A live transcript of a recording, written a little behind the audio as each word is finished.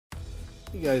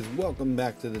Hey guys, welcome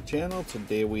back to the channel.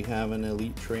 Today we have an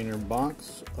Elite Trainer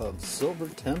box of Silver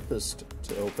Tempest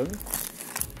to open.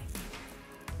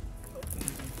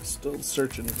 Still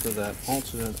searching for that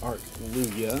alternate art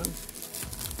Lugia.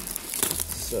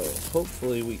 So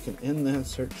hopefully we can end that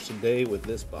search today with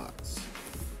this box.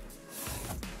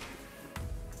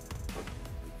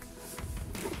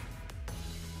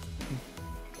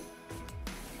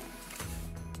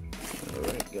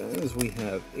 Alright guys, we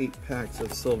have 8 packs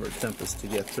of Silver Tempest to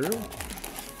get through.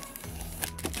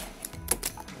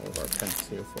 All of our packs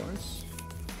here for us.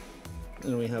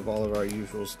 Then we have all of our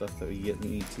usual stuff that we get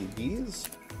in ETBs.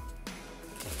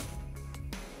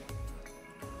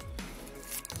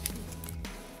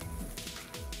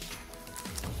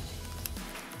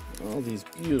 All these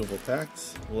beautiful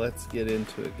packs. Let's get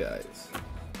into it, guys.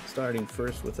 Starting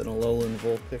first with an Alolan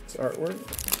Vulpix artwork.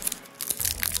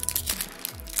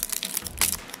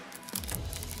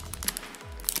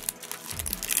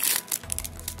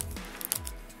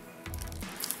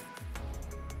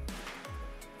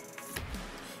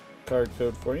 Card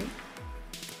code for you.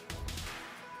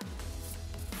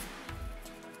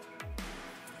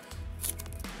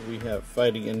 We have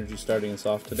Fighting Energy starting us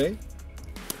off today.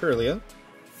 Curlia,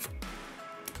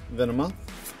 Venomoth,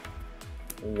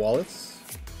 Wallace,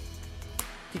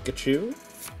 Pikachu,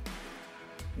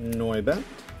 Noibat,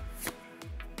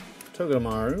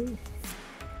 Togedemaru,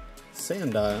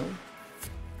 Sandile,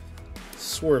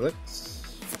 Swirlix,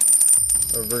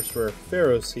 Reverse Rare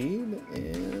Ferroseed,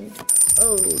 and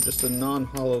oh, just a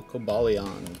non-holo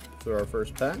Cobalion for our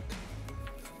first pack.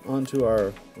 Onto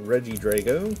our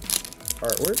Regidrago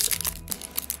artwork.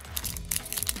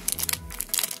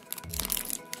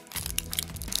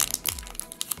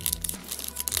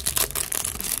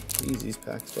 These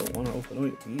packs don't want to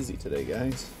open easy today,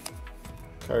 guys.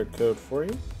 Card code for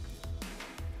you.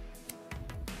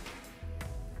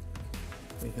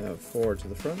 We have 4 to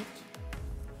the front.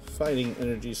 Fighting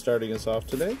Energy starting us off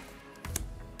today.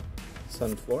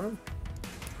 Sunflora,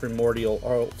 Primordial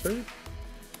Altar,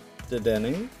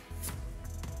 Dedenne,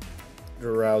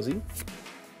 Drowsy,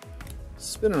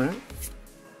 Spinarak,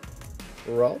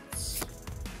 Ralts,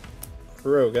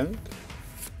 Krogunk,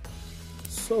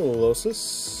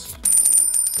 Solosis,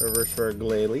 Reverse Rare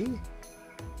Glalie,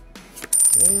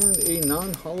 and a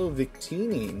non-holo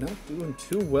Victini. Not doing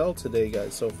too well today,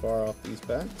 guys, so far off these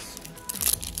packs.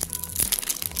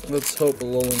 Let's hope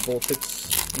Alolan Vulpix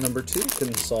number 2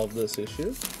 can solve this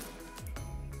issue.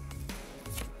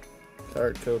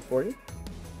 Card code for you.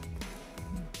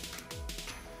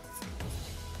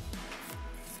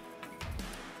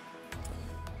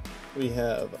 We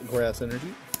have Grass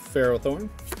Energy, Ferrothorn,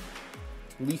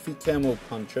 Leafy Camo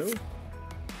Poncho,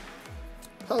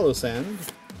 Palossand,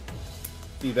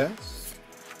 Feebas,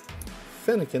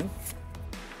 Fennekin,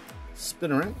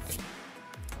 Spinarak,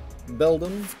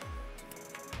 Beldum,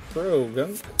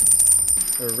 Krogunk,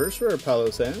 Reverse Rare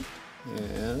Palossand,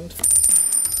 and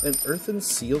an Earthen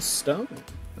Seal Stone.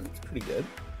 That's pretty good.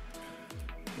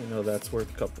 I know that's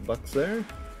worth a couple bucks there.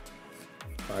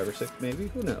 5 or 6 maybe,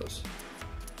 who knows.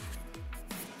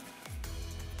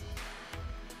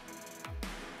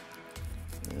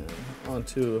 And on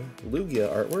to Lugia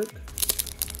artwork.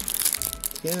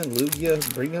 Can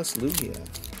Lugia bring us Lugia?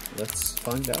 Let's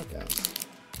find out, guys.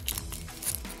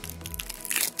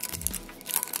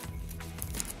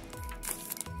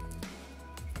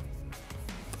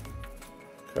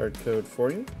 Card code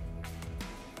for you.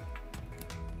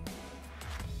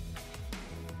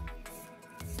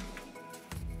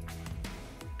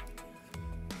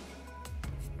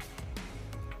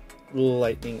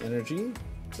 Lightning Energy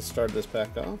to start this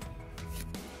pack off.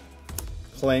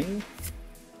 Clang,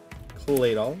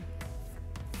 Claydol,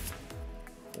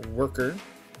 Worker,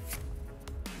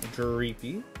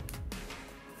 Dreepy,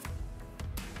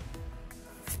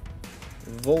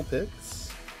 Vulpix,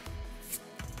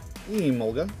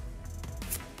 Emolga,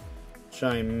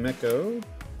 Chimecho,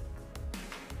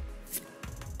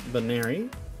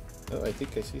 Baneri. Oh, I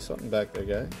think I see something back there,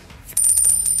 guys.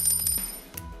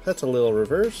 Petalil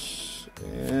Reverse,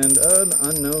 and an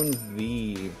Unknown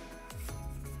V.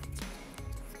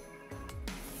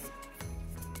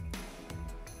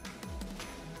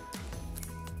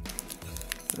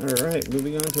 Alright,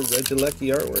 moving on to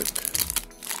Regilecki artwork.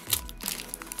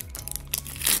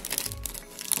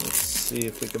 See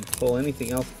if we can pull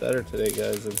anything else better today,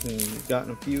 guys. We've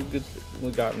gotten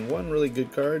we've gotten one really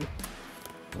good card.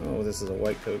 Oh, this is a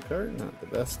white code card, not the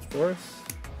best for us.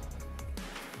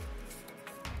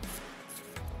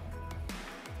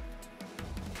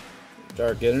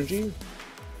 Dark Energy,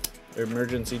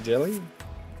 Emergency Jelly,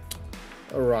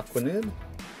 Araquanid,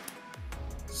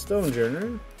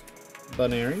 Stonejourner,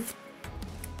 Baneri,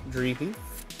 Dreepy,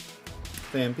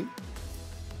 Vampy,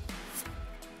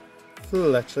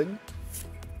 Fletchling,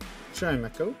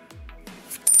 Chimecho,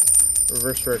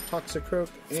 reverse rare Toxicroak,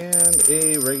 and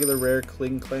a regular rare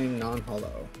Kling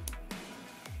non-holo.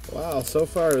 Wow, so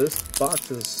far this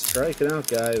box is striking out,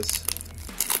 guys.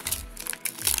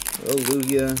 Well,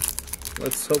 Lugia,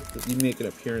 let's hope that you make an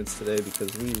appearance today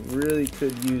because we really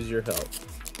could use your help.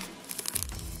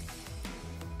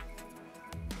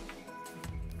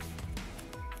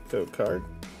 Code card.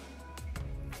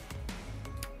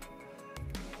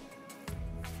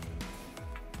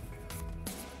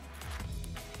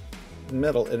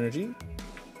 Metal Energy.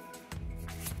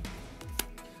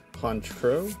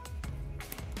 Honchkrow.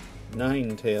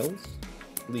 Ninetales.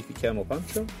 Leafy Camel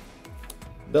Poncho.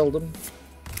 Beldum.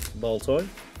 Baltoy.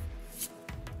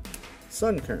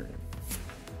 Sunkern.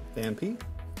 Vampy.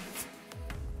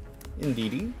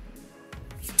 Indeedee.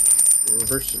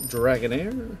 Reverse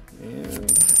Dragonair.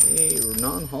 And a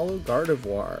non-holo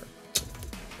Gardevoir.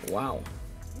 Wow.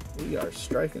 We are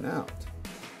striking out.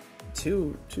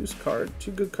 Two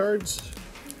good cards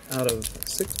out of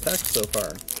 6 packs so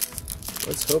far.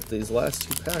 Let's hope these last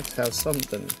 2 packs have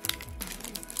something,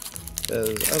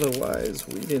 because otherwise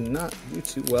we did not do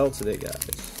too well today,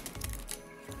 guys.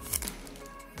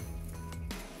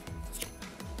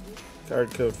 Card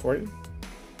code for you.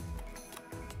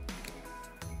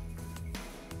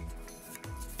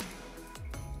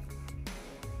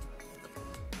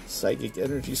 Psychic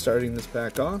Energy starting this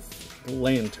pack off.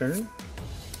 Lantern.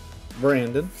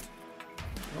 Brandon,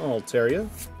 Altaria,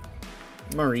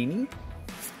 Marini,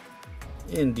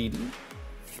 Indeedee,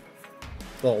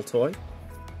 Baltoy,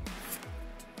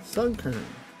 Sunkern,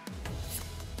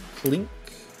 Clink.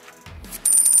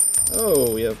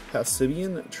 Oh, we have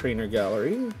Passimian Trainer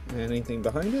Gallery. Anything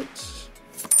behind it?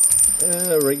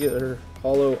 Regular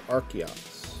Holo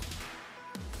Arceus.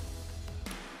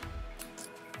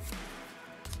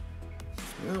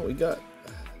 Well, we got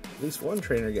at least one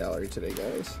Trainer Gallery today,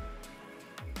 guys.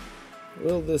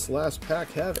 Will this last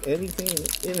pack have anything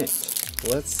in it?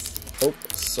 Let's hope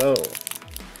so.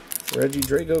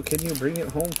 Regidrago, can you bring it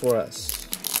home for us?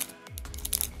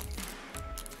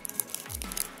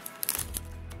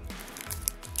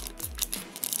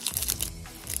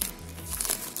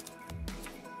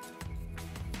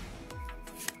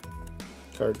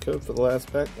 Card code for the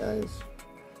last pack, guys.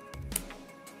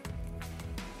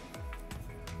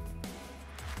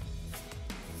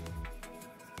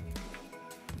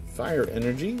 Fire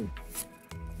Energy,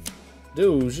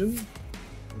 Delusion,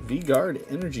 V-Guard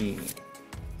Energy,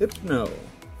 Hypno,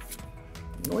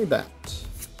 Noibat,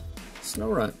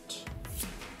 Snorunt,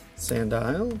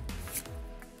 Sandile,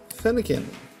 Fennekin,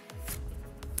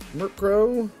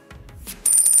 Murkrow.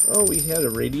 Oh, we had a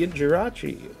Radiant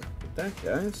Jirachi. Look at that,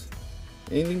 guys.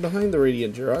 Anything behind the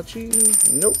Radiant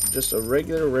Jirachi? Nope, just a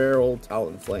regular rare old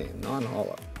Talonflame,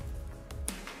 non-holo.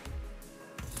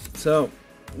 So,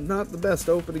 not the best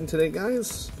opening today,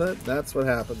 guys, but that's what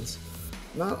happens.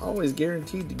 Not always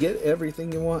guaranteed to get everything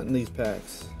you want in these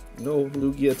packs. No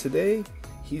Lugia today,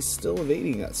 he's still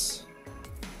evading us.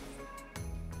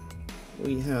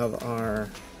 We have our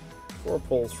 4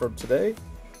 pulls from today.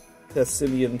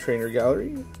 Passimian Trainer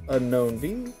Gallery, Unknown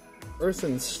V,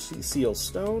 Earthen Seal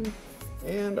Stone,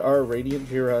 and our Radiant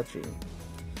Jirachi.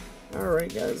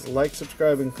 Alright guys, like,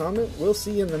 subscribe, and comment. We'll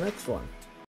see you in the next one.